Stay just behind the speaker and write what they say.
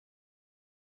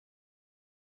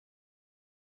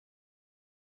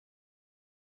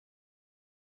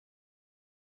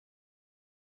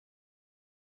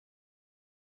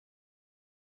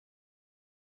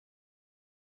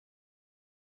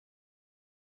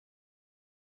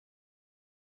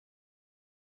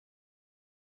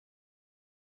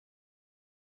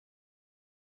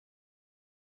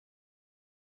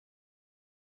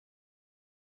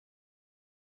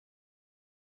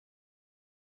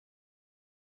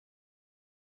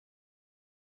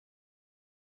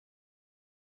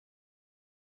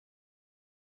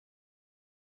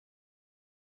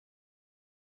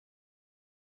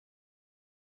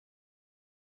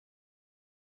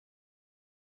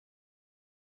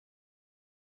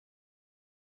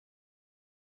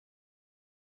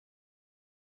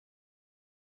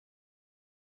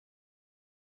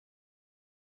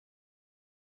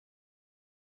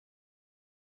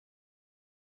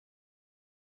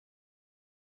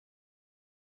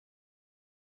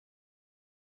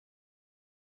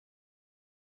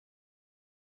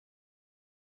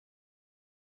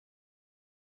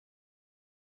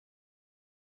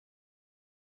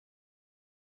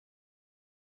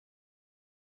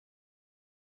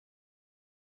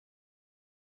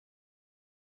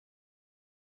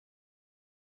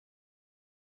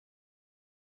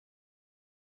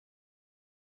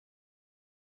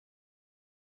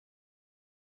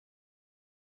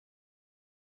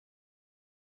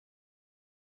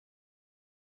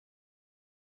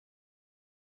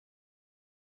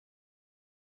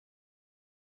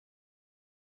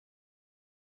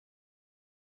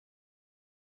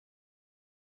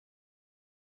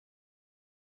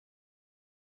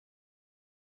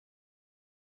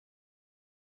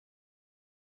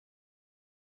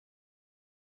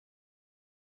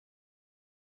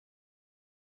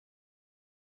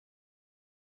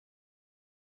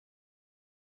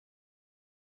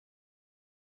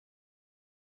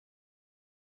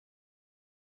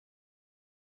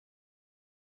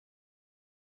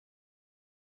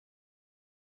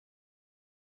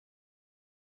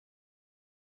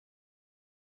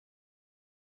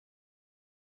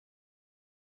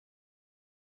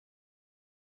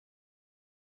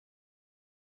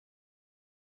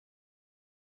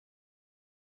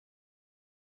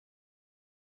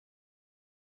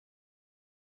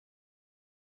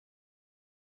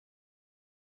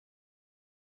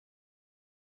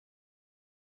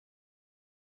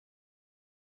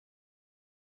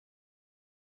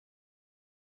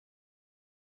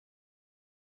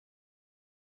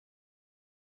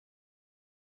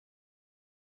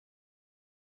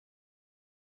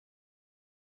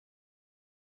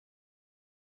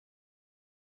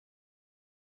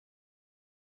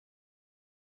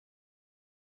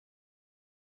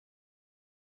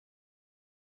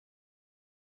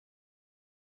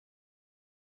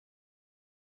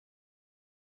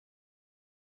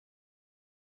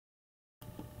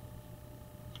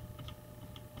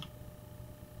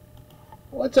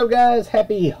What's up, guys?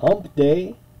 Happy hump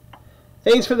day.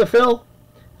 Thanks for the fill.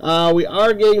 We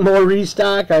are getting more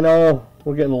restock. I know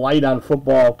we're getting light on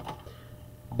football,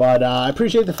 but I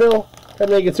appreciate the fill. Try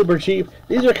to make it super cheap.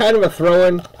 These are kind of a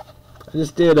throw-in. I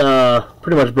just did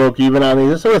pretty much broke even on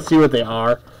these. Just so let's see what they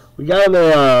are. We got in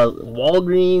the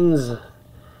Walgreens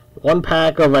one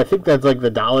pack of, I think that's like the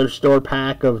dollar store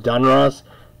pack of Dunruss.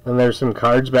 And there's some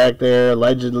cards back there.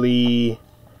 Allegedly,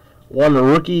 one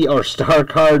rookie or star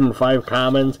card and 5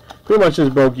 commons. Pretty much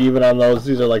just broke even on those.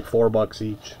 These are like $4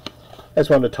 each. I just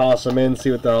wanted to toss them in,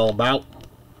 see what they're all about.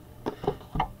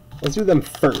 Let's do them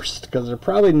first, because they're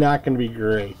probably not going to be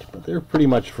great, but they're pretty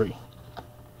much free.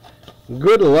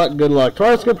 Good luck, good luck.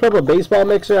 Tomorrow's going to put up a baseball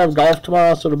mixer. I have golf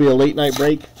tomorrow, so it'll be a late night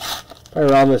break.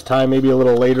 Probably around this time, maybe a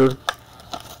little later.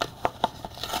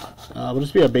 It'll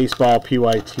just be a baseball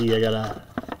PYT. I got to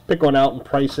pick one out and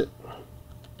price it.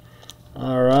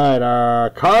 Alright, our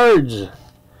cards.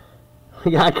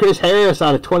 We got Chris Harris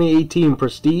out of 2018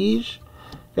 Prestige.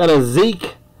 Got a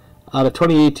Zeke out of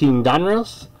 2018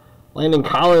 Donruss. Landon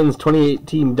Collins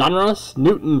 2018 Donruss.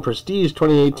 Newton Prestige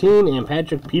 2018. And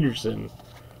Patrick Peterson.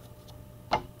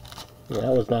 Yeah,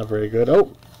 that was not very good.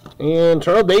 Oh, and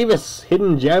Terrell Davis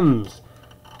Hidden Gems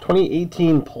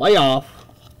 2018 Playoff.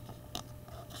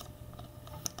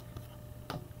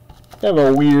 Kind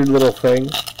of a weird little thing.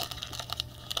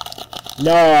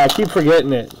 No, I keep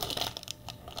forgetting it.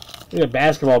 We got a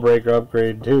basketball breaker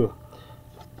upgrade too.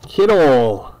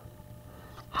 Kittle.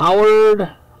 Howard.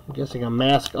 I'm guessing a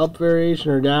mask up variation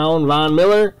or down. Von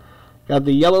Miller. Got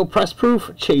the yellow press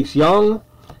proof. Chase Young.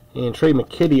 And Trey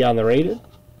McKitty on the rated.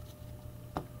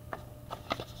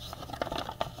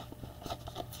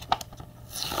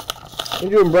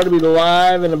 Andrew and Brett will be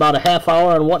live in about a half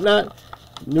hour on Whatnot.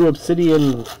 New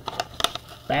Obsidian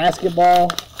basketball.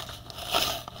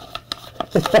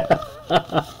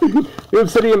 New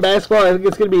Obsidian basketball. I think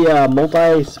it's going to be a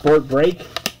multi-sport break.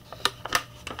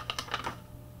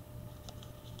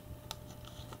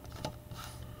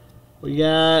 We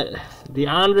got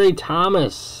DeAndre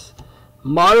Thomas,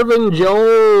 Marvin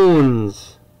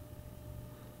Jones.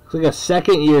 Looks like a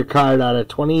second-year card out of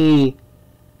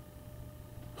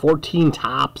 2014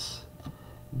 Topps.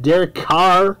 Derek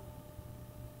Carr,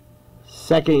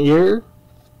 second year.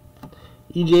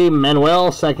 EJ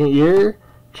Manuel, second year.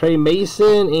 Trey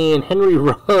Mason and Henry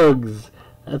Ruggs.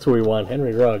 That's what we want,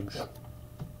 Henry Ruggs.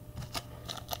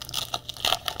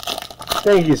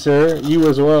 Thank you, sir. You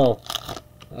as well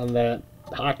on that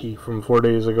hockey from 4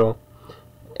 days ago.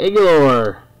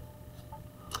 Aguilar.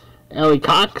 Allie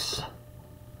Cox.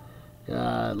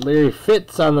 Larry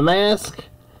Fitz on the mask.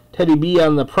 Teddy B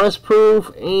on the press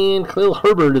proof. And Khalil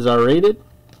Herbert is our rated.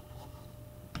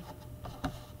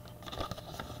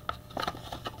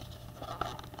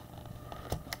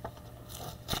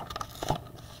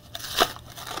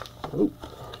 Oop,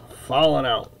 falling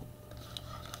out.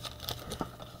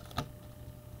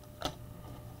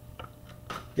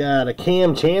 Got a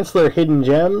Cam Chancellor Hidden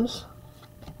Gems.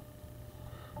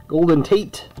 Golden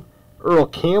Tate. Earl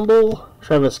Campbell.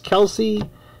 Travis Kelce.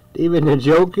 David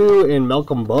Njoku. And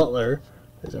Malcolm Butler.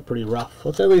 These are pretty rough.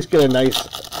 Let's at least get a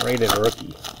nice rated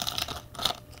rookie.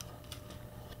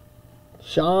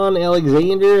 Sean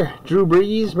Alexander. Drew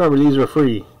Brees. Remember, these were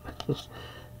free.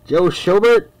 Joe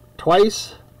Schobert.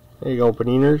 Twice. There you go,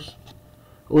 Paniners.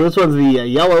 Oh, this one's the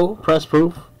yellow press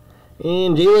proof.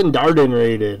 And Jalen Darden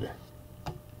rated.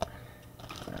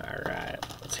 Alright,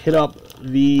 let's hit up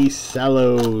the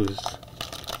cellos.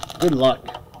 Good luck.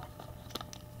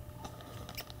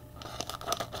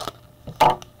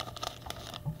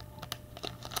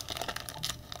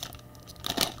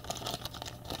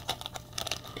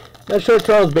 Not sure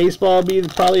Charles Baseball will be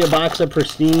probably a box of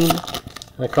Pristine.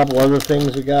 And a couple other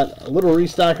things. We got a little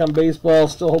restock on baseball.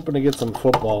 Still hoping to get some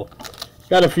football.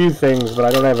 Got a few things, but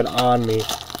I don't have it on me.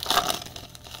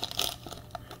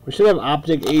 We should have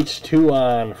Optic H2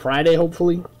 on Friday,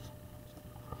 hopefully.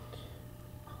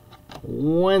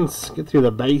 Once get through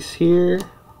the base here.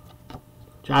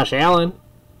 Josh Allen.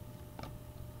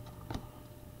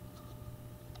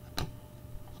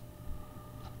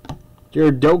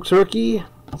 Jared Dokes rookie.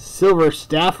 Silver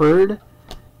Stafford.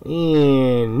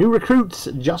 And new recruits,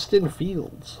 Justin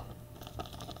Fields.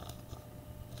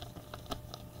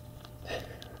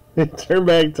 Turn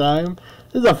back time.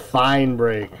 This is a fine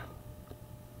break.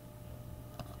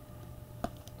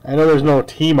 I know there's no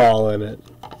team all in it.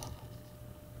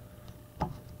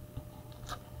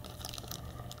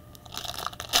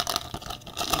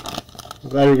 I'm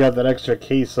glad we got that extra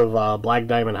case of Black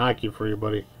Diamond Hockey for you,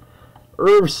 buddy.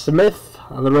 Irv Smith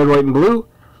on the red, white, and blue.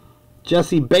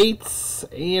 Jesse Bates,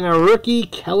 and a rookie,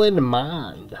 Kellen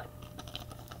Mond.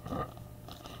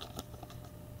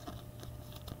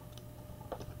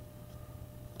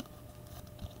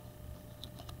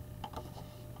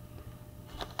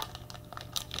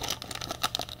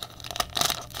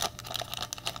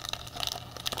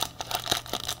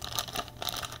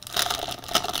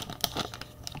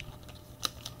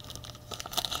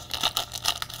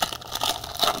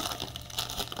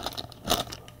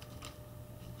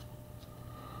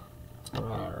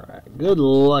 Good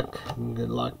luck. Good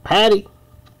luck. Patty.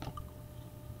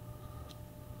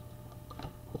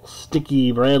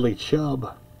 Sticky Bradley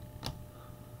Chubb.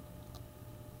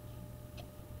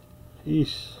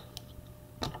 Jeez.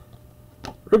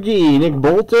 Rookie Nick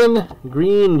Bolton.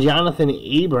 Green Jonathan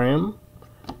Abram.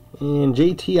 And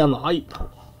JT on the hype.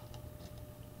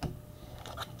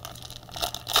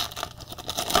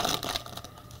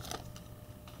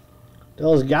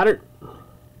 Dallas Goddard.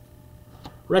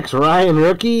 Rex Ryan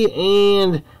rookie.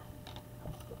 And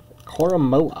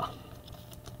Koromoa.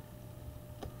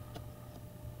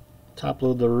 Top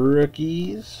load the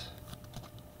rookies.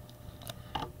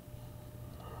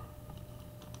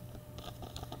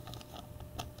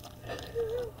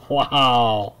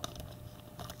 Wow.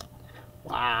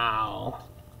 Wow.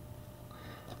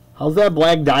 How's that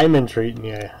black diamond treating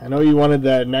you? I know you wanted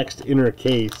that next inner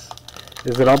case.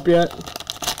 Is it up yet?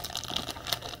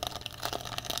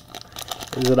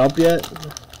 Is it up yet?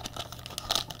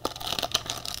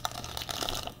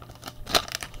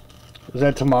 Is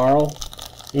that tomorrow?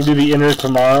 You do the inner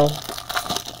tomorrow?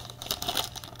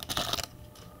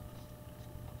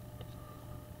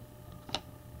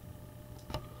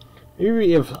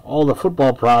 Maybe if all the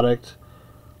football product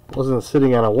wasn't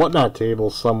sitting on a whatnot table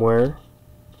somewhere,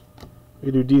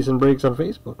 we do decent breaks on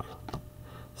Facebook.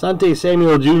 Sante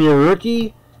Samuel Jr.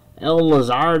 rookie, Alan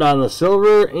Lazard on the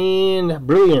silver, and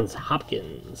Brilliance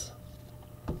Hopkins.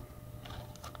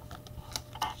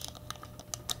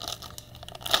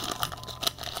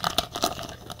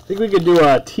 I think we could do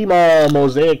a T-Mall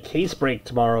Mosaic case break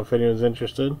tomorrow if anyone's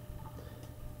interested.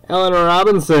 Allen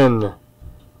Robinson,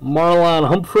 Marlon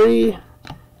Humphrey,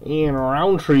 and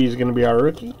Roundtree is going to be our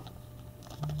rookie.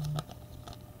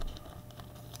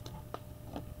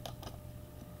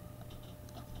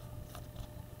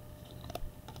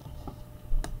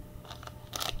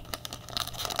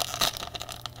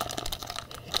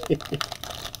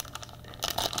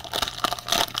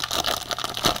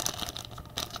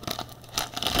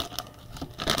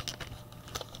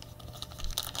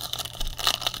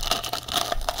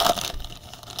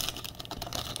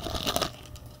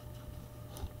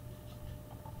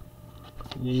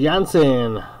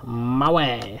 Johnson,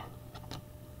 Maui,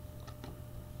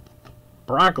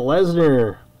 Brock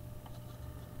Lesnar,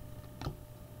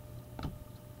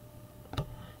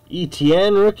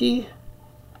 ETN rookie,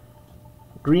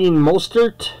 Green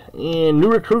Mostert, and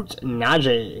new recruits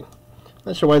Najee.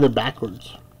 Not sure why they're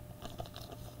backwards.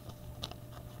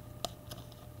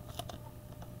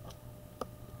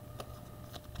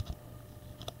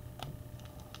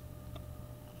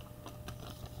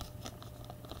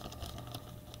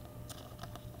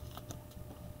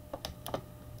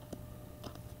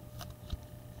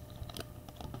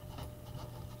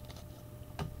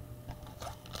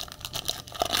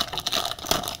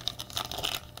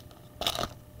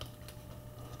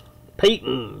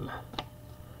 Peyton,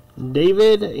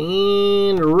 David,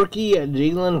 and rookie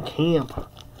Jalen Camp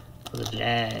for the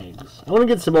Jags. I want to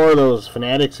get some more of those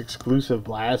Fanatics exclusive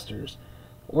blasters.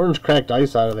 Orange cracked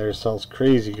ice out of there sells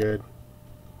crazy good.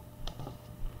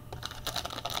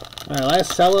 Alright,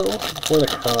 last cello for the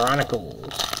Chronicles.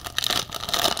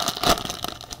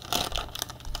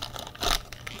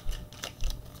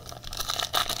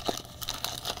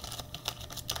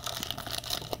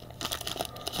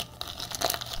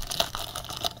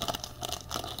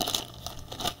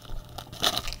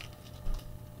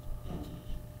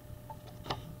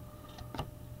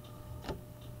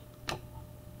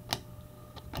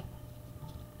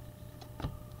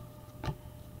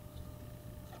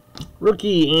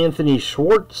 Rookie Anthony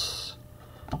Schwartz,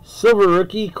 silver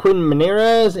rookie Quinn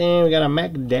Meneras, and we got a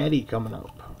Mac Daddy coming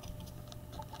up.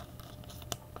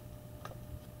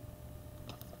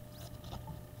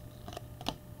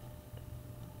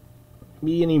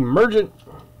 Be an emergent.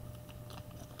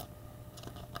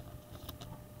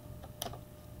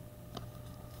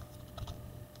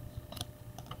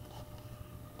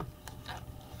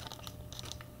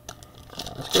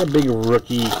 Let's get a big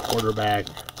rookie quarterback.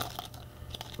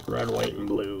 Red, white, and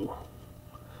blue.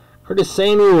 Curtis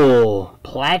Samuel,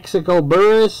 Plaxico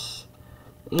Burress,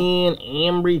 and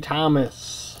Ambry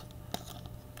Thomas.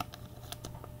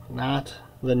 Not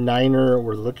the Niner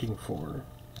we're looking for.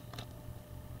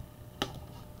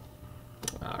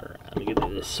 Alright, let me get to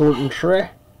this sorting tray.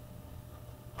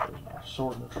 There's my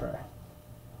sorting tray.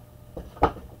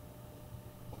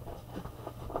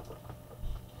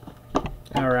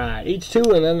 Alright,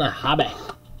 H2 and then the hobby.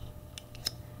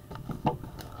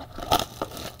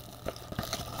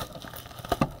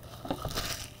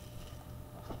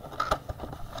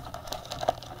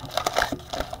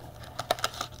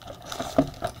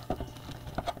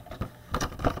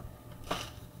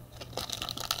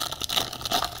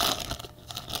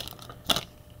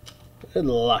 Good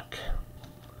luck.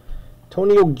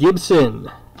 Antonio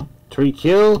Gibson. Tariq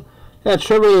Hill. Got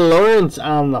Trevor Lawrence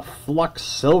on the Flux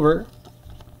Silver.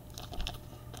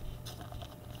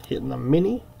 Hitting the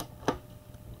mini.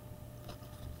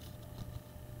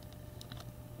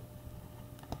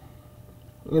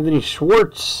 Anthony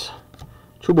Schwartz.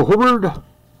 Chuba Hubbard.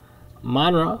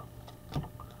 Monra.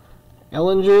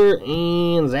 Ellinger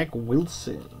and Zach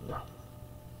Wilson.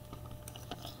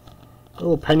 A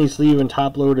little penny sleeve and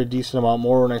top load a decent amount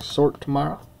more when I sort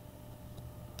tomorrow.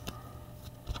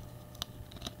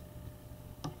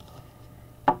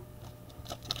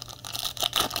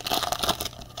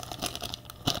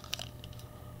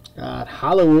 Got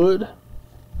Hollywood,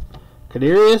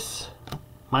 Kadarius,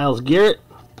 Myles Garrett,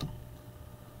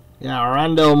 got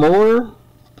Rondell Moore,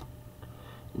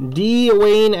 D.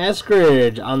 Wayne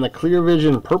Eskridge on the Clear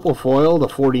Vision purple foil, the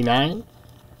 49.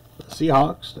 The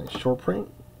Seahawks, nice short print.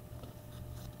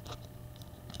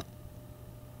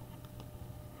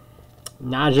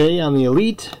 Najee on the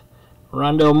Elite,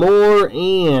 Rondell Moore,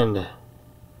 and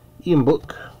Ian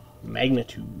Book,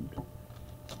 Magnitude.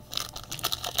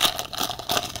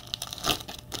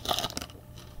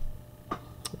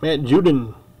 Matt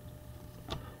Judon,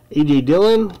 A.J.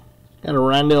 Dillon, got a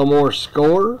Rondell Moore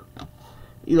score,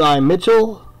 Eli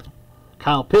Mitchell,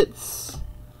 Kyle Pitts,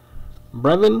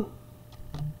 Brevin,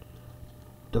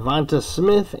 Devonta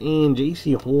Smith, and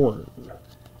J.C. Horn.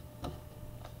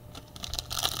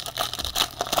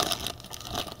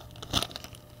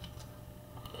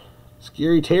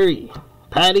 Scary Terry,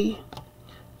 Patty,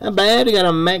 not bad. I got a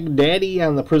McDaddy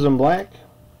on the Prism Black.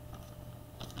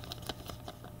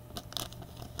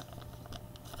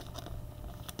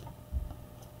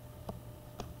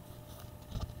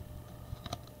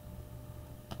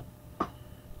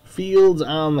 Fields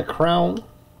on the Crown.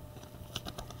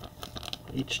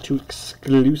 H2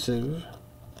 exclusive.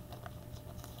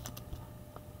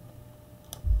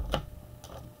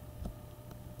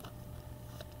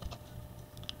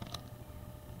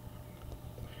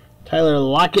 Tyler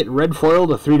Lockett, red foil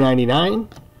to 399.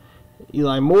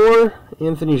 Eli Moore,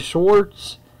 Anthony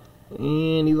Schwartz,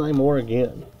 and Eli Moore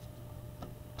again.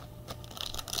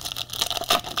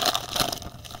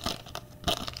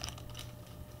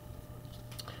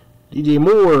 DJ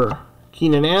Moore,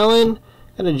 Keenan Allen,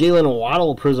 and a Jalen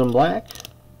Waddle Prism Black.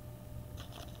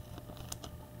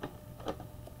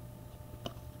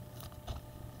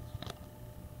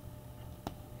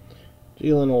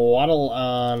 Jalen Waddle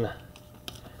on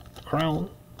Crown.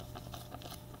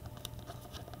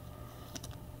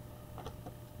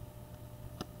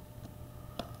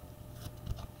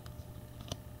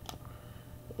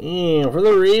 And for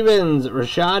the Ravens,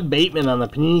 Rashad Bateman on the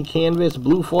Panini Canvas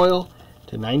blue foil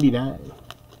to 99.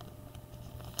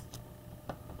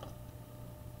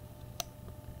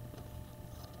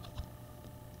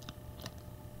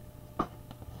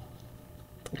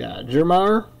 Got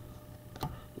Jermar,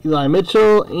 Eli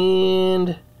Mitchell,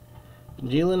 and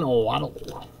Jalen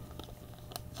Waddle.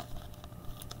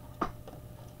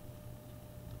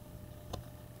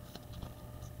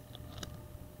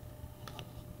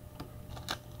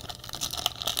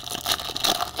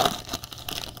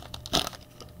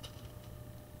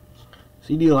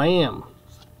 CeeDee Lamb,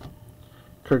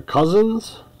 Kirk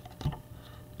Cousins,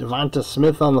 Devonta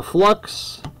Smith on the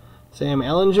Flux, Sam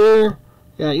Ellinger,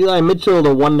 got Eli Mitchell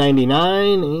to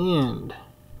 199, and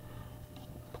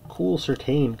Cool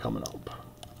Surtain coming up.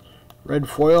 Red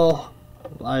foil,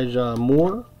 Elijah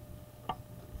Moore,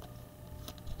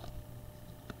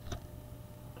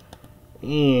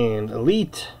 and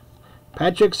Elite,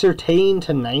 Patrick Surtain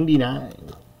to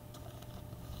 99.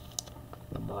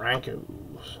 The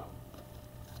Broncos.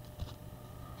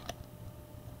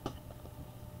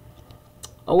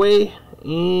 Away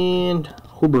and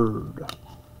Hubbard.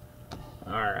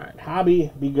 Alright,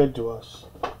 hobby, be good to us.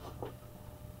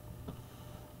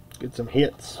 Get some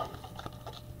hits.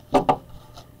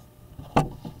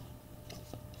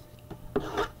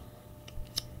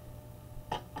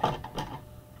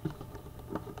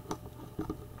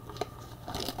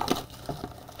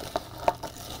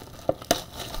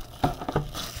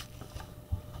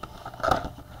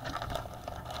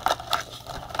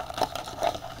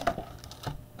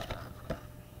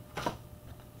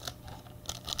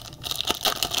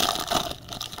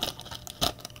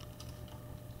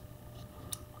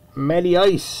 Matty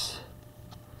Ice,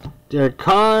 Derek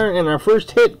Carr, and our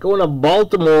first hit going to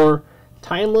Baltimore,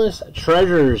 Timeless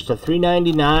Treasures to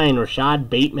 399, Rashad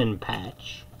Bateman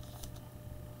patch.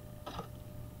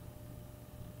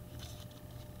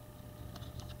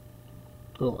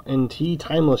 Little NT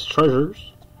Timeless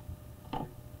Treasures.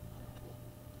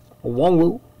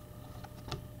 Wongwu,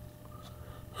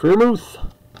 Freermuth,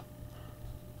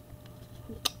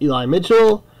 Eli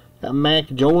Mitchell. Got Mac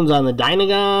Jones on the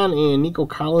Dynagon and Nico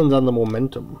Collins on the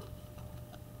Momentum.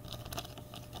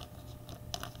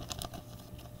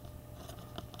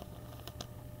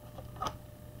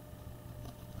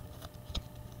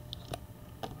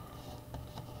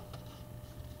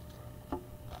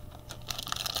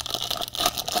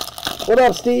 What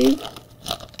up, Steve?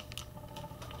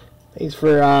 Thanks for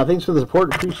the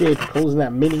support. Appreciate closing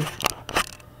that mini.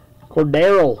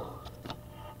 Cordero.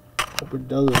 Hope it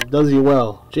does you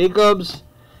well. Jacobs.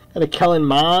 Got a Kellen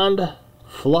Mond.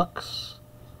 Flux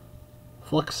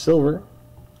Silver.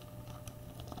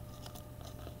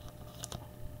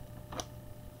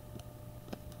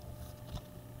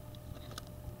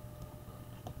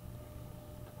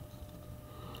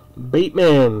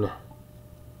 Bateman.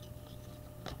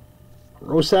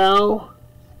 Rosal.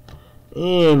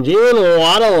 And Jalen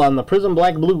Waddle on the Prism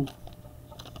Black Blue.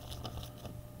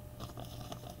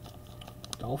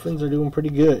 Dolphins are doing pretty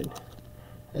good.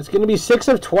 It's going to be 6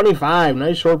 of 25.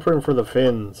 Nice short print for the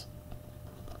Fins.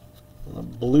 A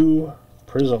blue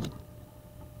Prism.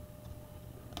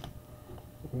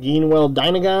 Gainwell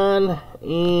Dynagon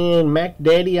and Mac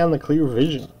Daddy on the Clear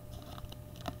Vision.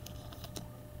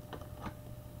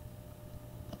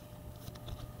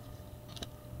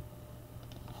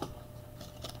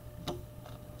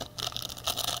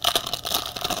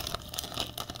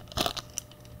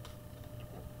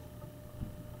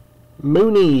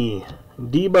 Mooney,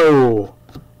 Debo,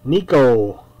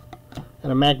 Nico,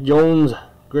 and a Mac Jones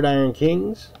Gridiron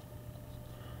Kings.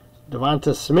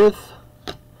 Devonta Smith,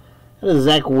 and a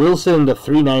Zach Wilson to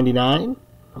 $3.99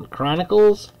 on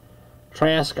Chronicles.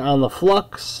 Trask on the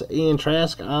Flux and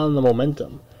Trask on the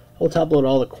Momentum. I'll top load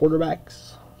all the quarterbacks.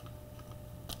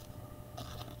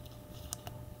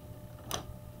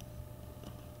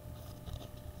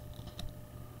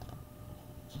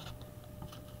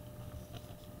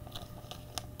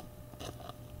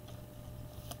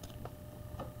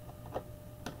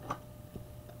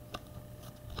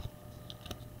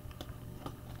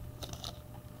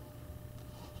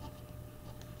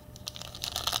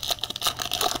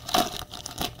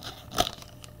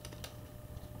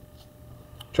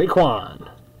 Traquan,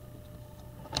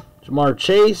 Jamar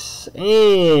Chase,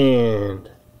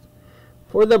 and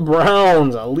for the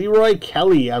Browns, Leroy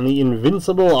Kelly on the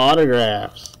Invincible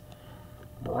Autographs.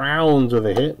 Browns with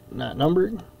a hit, not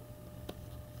numbered.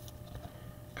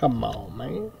 Come on,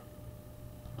 man.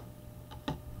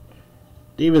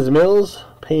 Davis Mills,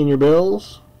 paying your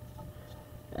bills.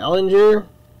 Ellinger,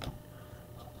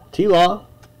 T-Law,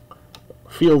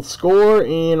 Field Score,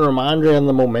 and Ramondre on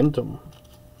the Momentum.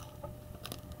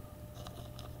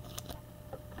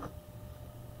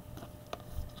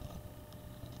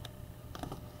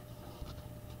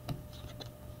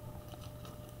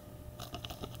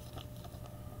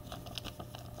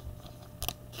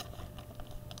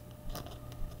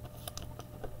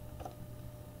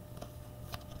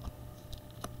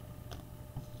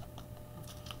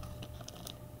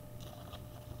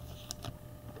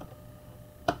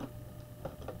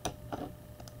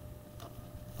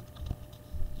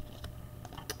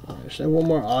 Just have one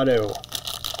more auto.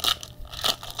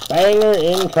 Banger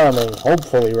incoming,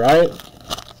 hopefully, right?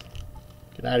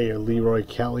 Get out of here, Leroy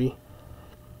Kelly.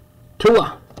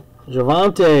 Tua,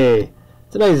 Javonte.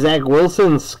 It's a nice Zach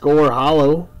Wilson score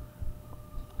hollow.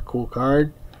 Cool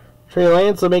card. Trey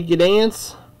Lance will make you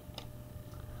dance.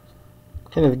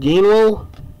 Kenneth Gainwell.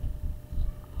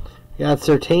 Got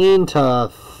Surtain to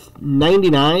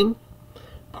 99.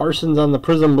 Parsons on the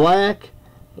Prism Black.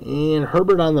 And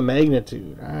Herbert on the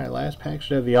Magnitude. Alright, last pack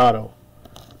should have the auto.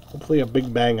 Hopefully a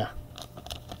big banger.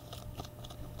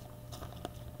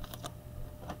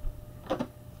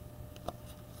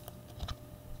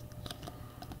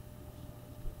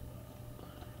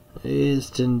 Is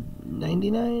to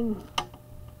 99?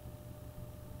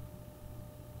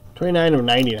 29 of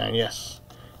 99, yes.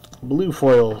 Blue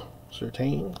foil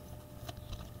Surtain.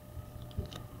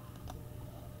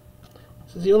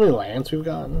 This is the only Lance we've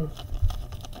gotten.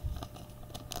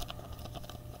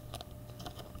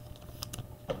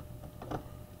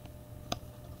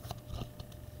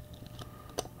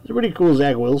 It's a pretty cool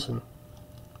Zach Wilson.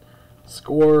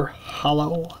 Score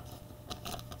hollow.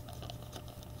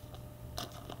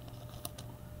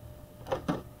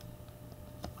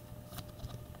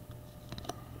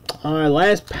 Alright,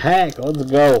 last pack. Let's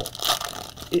go.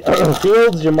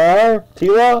 Fields, Jamar,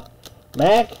 T-Law,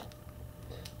 Mac.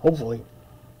 Hopefully.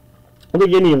 I'll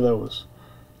take any of those.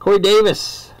 Corey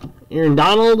Davis, Aaron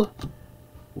Donald.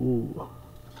 Ooh.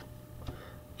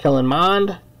 Kellen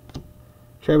Mond.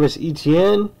 Travis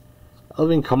Etienne.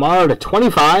 Alvin Kamara to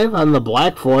 25 on the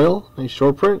black foil. Nice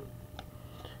short print.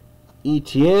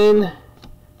 Etienne.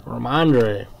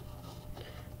 Ramondre.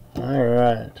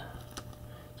 Alright.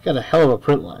 It's got a hell of a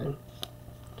print line.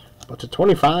 But to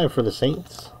 25 for the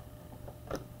Saints.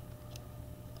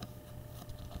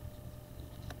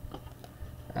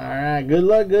 Alright, good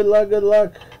luck, good luck, good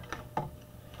luck.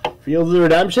 Fields of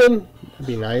Redemption. That'd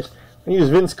be nice. I'm going to use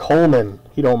Vince Coleman.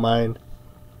 He don't mind.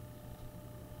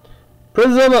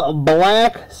 Prism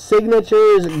Black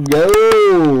Signatures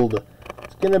Gold.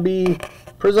 It's going to be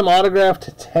Prism Autograph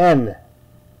to 10.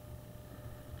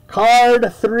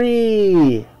 Card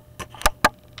 3.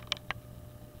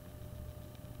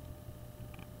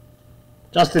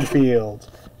 Justin Fields.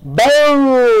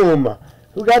 Boom!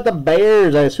 Who got the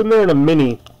Bears? I assume they're in a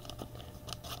mini.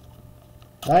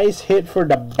 Nice hit for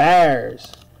the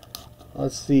Bears.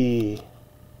 Let's see.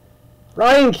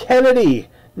 Ryan Kennedy.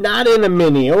 Not in a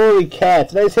mini. Holy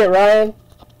cats. Nice hit, Ryan.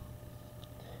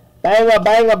 Banga,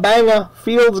 banga, banga.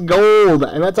 Fields Gold.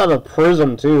 And that's on a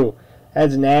Prism, too.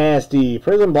 That's nasty.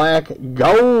 Prism Black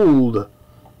Gold.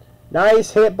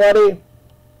 Nice hit, buddy.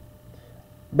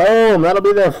 Boom. That'll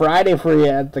be there Friday for you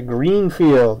at the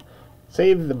Greenfield.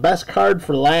 Save the best card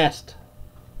for last.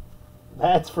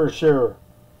 That's for sure.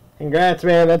 Congrats,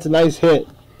 man. That's a nice hit.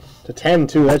 To 10,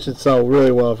 too. That should sell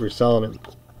really well if you're selling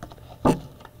it.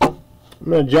 I'm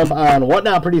going to jump on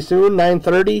Whatnot pretty soon.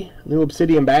 9:30. New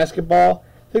Obsidian Basketball.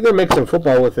 I think they're mixing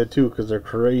football with it, too, because they're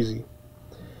crazy.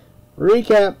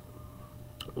 Recap.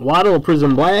 Waddle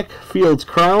Prism Black. Fields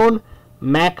Crown.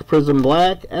 Mac Prism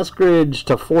Black. Eskridge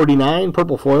to 49.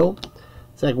 Purple foil.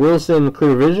 Zach Wilson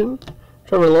Clear Vision.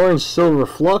 Trevor Lawrence Silver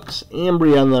Flux.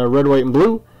 Ambry on the red, white, and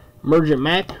blue. Emergent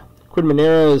Mac. Quinn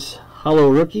Manera's Hollow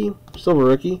Rookie. Silver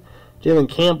Rookie. Jalen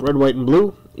Camp Red, white, and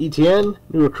blue. ETN.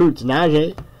 New Recruits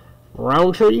Najee.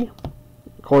 Roundtree.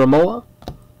 Koromoa.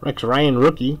 Rex Ryan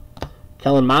Rookie.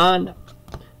 Kellen Mond.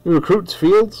 New Recruits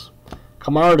Fields.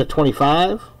 Kamara to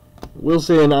 25.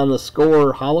 Wilson on the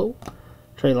score Hollow.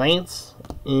 Trey Lance.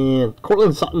 And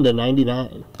Cortland Sutton to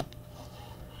 99.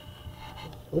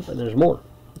 Oh, and there's more.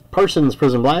 Parsons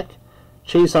Prism Black.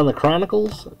 Chase on the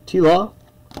Chronicles. T-Law.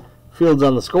 Fields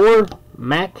on the score.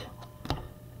 Mac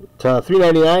to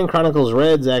 399. Chronicles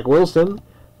Red. Zach Wilson.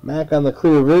 Mac on the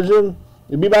Clear Vision.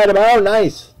 You'll be by tomorrow?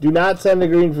 Nice. Do not send to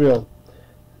Greenfield.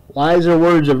 Wiser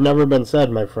words have never been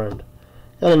said, my friend.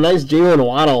 Got a nice Jalen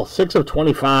Waddle. 6 of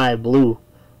 25. Blue.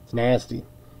 It's nasty.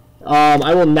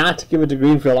 I will not give it to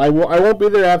Greenfield. I won't be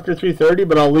there after 3:30,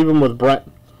 but I'll leave him with Brett.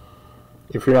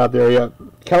 If you're not there yet.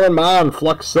 Kellen Mond,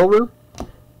 Flux Silver.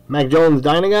 Mac Jones,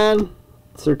 Dynagon.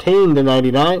 Certain to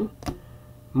 99.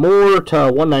 Moore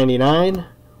to 199.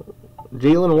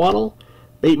 Jalen Waddle.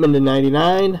 Bateman to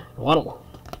 99. Waddle.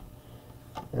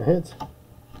 That hits.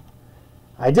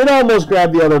 I did almost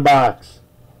grab the other box.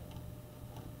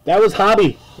 That was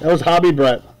hobby. That was hobby,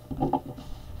 Brett.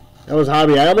 That was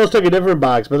hobby. I almost took a different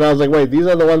box, but I was like, wait, these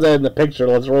are the ones I had in the picture.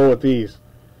 Let's roll with these.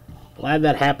 Glad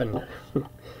that happened.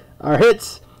 Our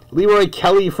hits. Leroy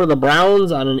Kelly for the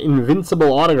Browns on an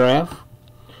invincible autograph.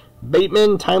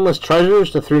 Bateman, Timeless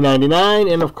Treasures to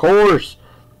 399. And, of course,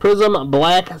 Prism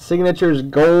Black Signatures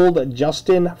Gold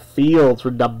Justin Fields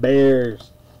for the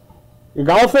Bears. You're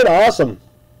golfing? Awesome.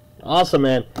 Awesome,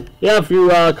 man. Yeah, if you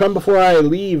come before I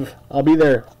leave, I'll be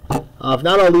there. If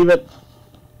not, I'll leave it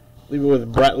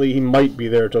with Brettley. He might be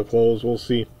there till close. We'll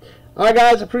see. All right,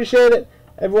 guys. Appreciate it.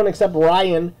 Everyone except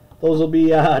Ryan. Those will be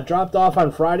dropped off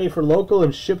on Friday for local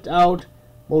and shipped out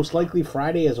most likely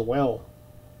Friday as well.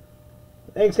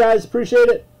 Thanks, guys. Appreciate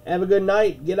it. Have a good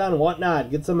night. Get on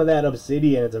Whatnot. Get some of that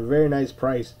Obsidian. It's a very nice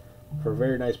price for a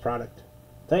very nice product.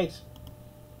 Thanks.